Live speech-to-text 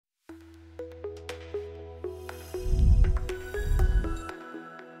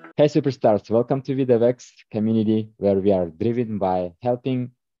Hey superstars, welcome to Wedevx community where we are driven by helping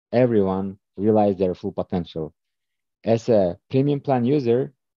everyone realize their full potential. As a premium plan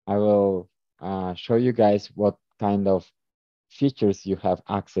user, I will show you guys what kind of features you have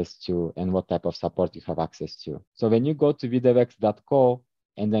access to and what type of support you have access to. So when you go to wedevx.co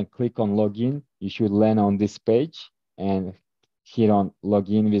and then click on login, you should land on this page and hit on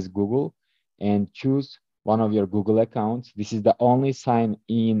login with Google and choose one of your Google accounts. This is the only sign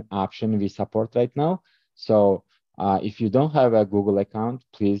in option we support right now. So if you don't have a Google account,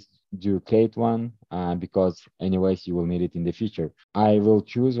 please do create one because anyways, you will need it in the future. I will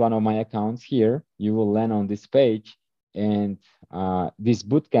choose one of my accounts here. You will land on this page, and this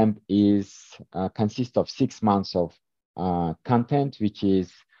bootcamp is consists of 6 months of content, which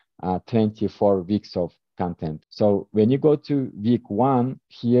is 24 weeks of content. So when you go to week 1,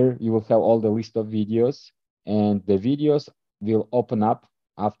 here you will have all the list of videos, and the videos will open up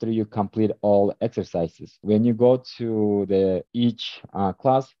after you complete all exercises. When you go to each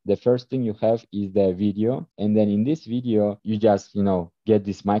class, the first thing you have is the video. And then in this video, you just, get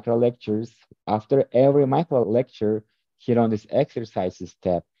these micro lectures. After every micro lecture, here on this exercises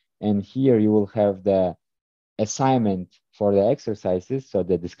tab, and here you will have the assignment for the exercises. So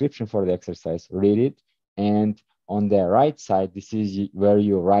the description for the exercise, read it. And on the right side, this is where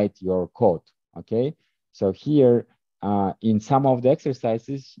you write your code, okay? So here, in some of the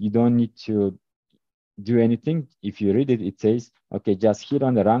exercises, you don't need to do anything. If you read it, it says, okay, just hit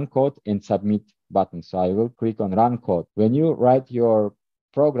on the run code and submit button. So I will click on run code. When you write your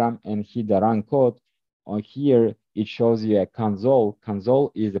program and hit the run code, on here, it shows you a console.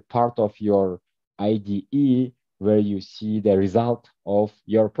 Console is a part of your IDE where you see the result of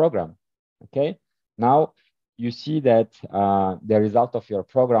your program, okay? Now, you see that the result of your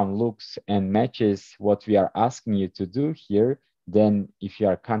program looks and matches what we are asking you to do here. Then if you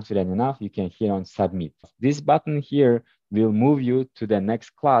are confident enough, you can hit on submit. This button here will move you to the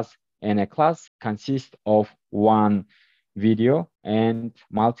next class, and a class consists of one video and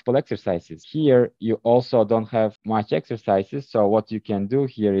multiple exercises. Here, you also don't have much exercises. So what you can do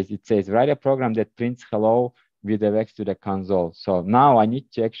here is it says, write a program that prints hello Wedevx to the console. So now I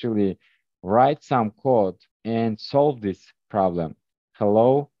need to actually write some code and solve this problem.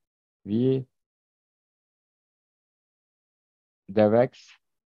 Hello Wedevx.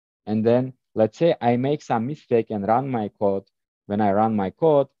 And then let's say I make some mistake and run my code. When I run my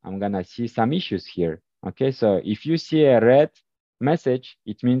code, I'm gonna see some issues here. Okay, so if you see a red message,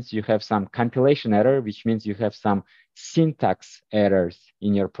 it means you have some compilation error, which means you have some syntax errors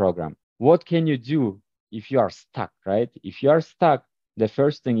in your program. What can you do if you are stuck, right? If you are stuck, the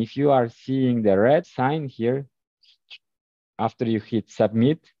first thing, if you are seeing the red sign here, after you hit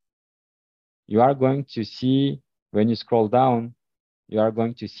submit, you are going to see, when you scroll down, you are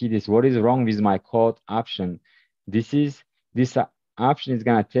going to see this, what is wrong with my code option. This option is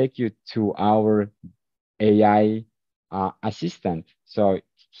gonna take you to our AI assistant. So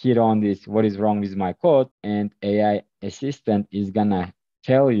hit on this, what is wrong with my code, and AI assistant is gonna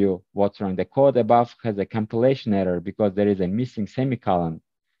tell you what's wrong. The code above has a compilation error because there is a missing semicolon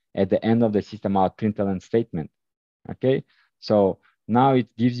at the end of the system out println statement, okay? So now it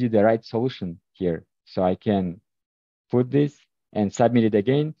gives you the right solution here. So I can put this and submit it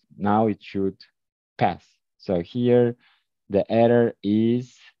again. Now it should pass. So here, the error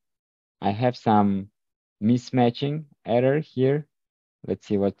is, I have some mismatching error here. Let's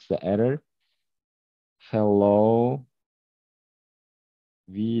see what's the error. Hello.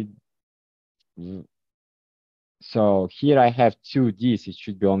 So here I have 2 Ds. It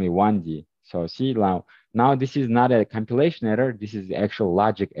should be only 1 D. So see now this is not a compilation error. This is the actual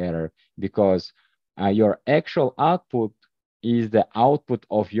logic error because your actual output is the output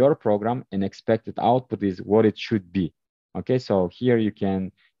of your program, and expected output is what it should be. Okay, so here you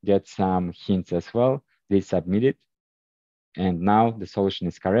can get some hints as well. They submit it, and now the solution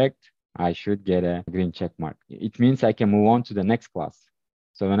is correct. I should get a green check mark. It means I can move on to the next class.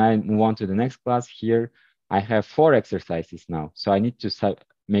 So when I move on to the next class here, I have 4 exercises now. So I need to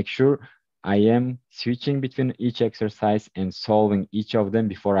make sure I am switching between each exercise and solving each of them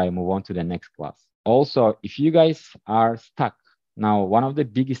before I move on to the next class. Also, if you guys are stuck, now one of the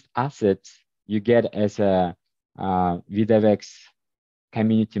biggest assets you get as a Wedevx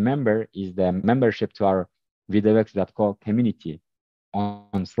community member is the membership to our wedevx.co community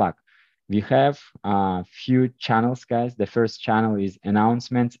on Slack. We have a few channels, guys. The first channel is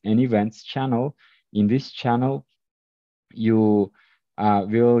announcements and events channel. In this channel, you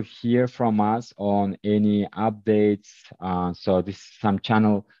will hear from us on any updates. So this is some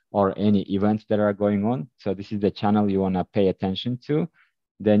channel or any events that are going on. So this is the channel you want to pay attention to.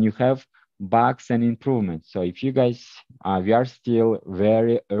 Then you have bugs and improvements. So if you guys, we are still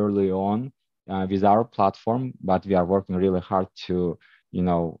very early on with our platform, but we are working really hard to,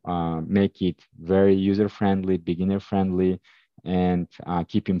 make it very user-friendly, beginner-friendly, and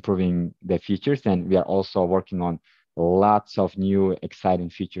keep improving the features. And we are also working on lots of new exciting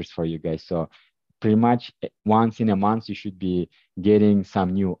features for you guys. So pretty much once in a month, you should be getting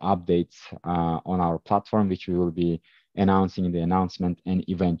some new updates on our platform, which we will be announcing in the announcement and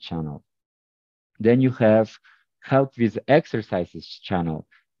event channel. Then you have help with exercises channel.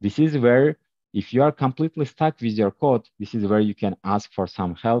 This is where if you are completely stuck with your code, this is where you can ask for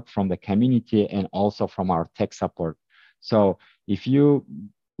some help from the community and also from our tech support. So if you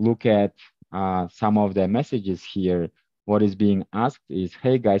look at some of the messages here, what is being asked is,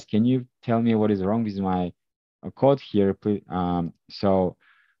 hey guys, can you tell me what is wrong with my code here?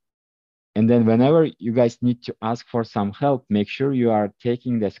 And then whenever you guys need to ask for some help, make sure you are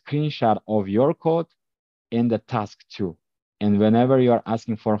taking the screenshot of your code and the task too. And whenever you are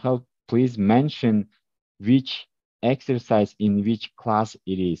asking for help, please mention which exercise in which class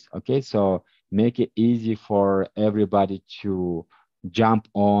it is. Okay, so make it easy for everybody to jump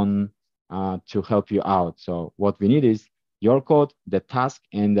on to help you out. So what we need is your code, the task,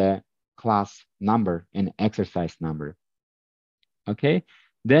 and the class number and exercise number. Okay,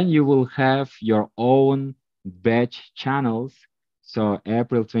 then you will have your own batch channels. So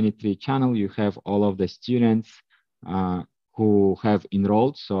April 23 channel, you have all of the students who have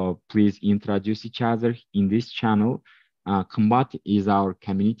enrolled. So please introduce each other in this channel. Combat is our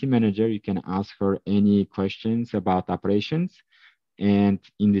community manager. You can ask her any questions about operations. And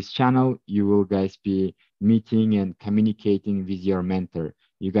in this channel, you will guys be meeting and communicating with your mentor.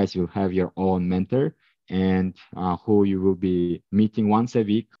 You guys will have your own mentor and who you will be meeting once a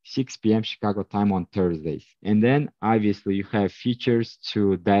week, 6 p.m. Chicago time on Thursdays. And then obviously you have features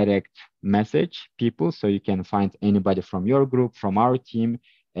to direct message people, so you can find anybody from your group, from our team,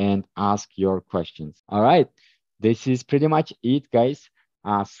 and ask your questions. All right, this is pretty much it, guys.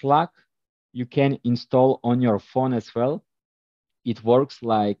 Slack, you can install on your phone as well. It works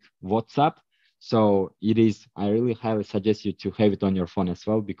like WhatsApp. So I really highly suggest you to have it on your phone as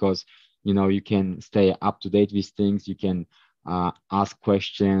well, because you can stay up to date with things. You can ask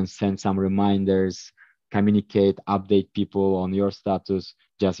questions, send some reminders, communicate, update people on your status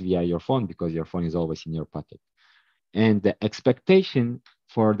just via your phone, because your phone is always in your pocket. And the expectation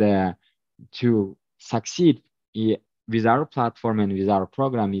to succeed with our platform and with our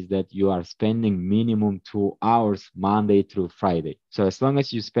program is that you are spending minimum 2 hours Monday through Friday. So as long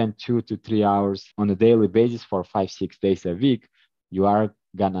as you spend 2 to 3 hours on a daily basis for 5-6 days a week, you are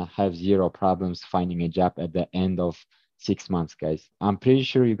gonna have zero problems finding a job at the end of 6 months, guys. I'm pretty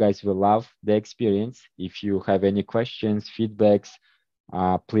sure you guys will love the experience. If you have any questions, feedbacks,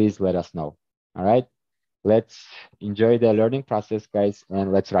 please let us know. All right, let's enjoy the learning process, guys,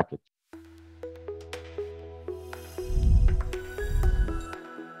 and let's rock it.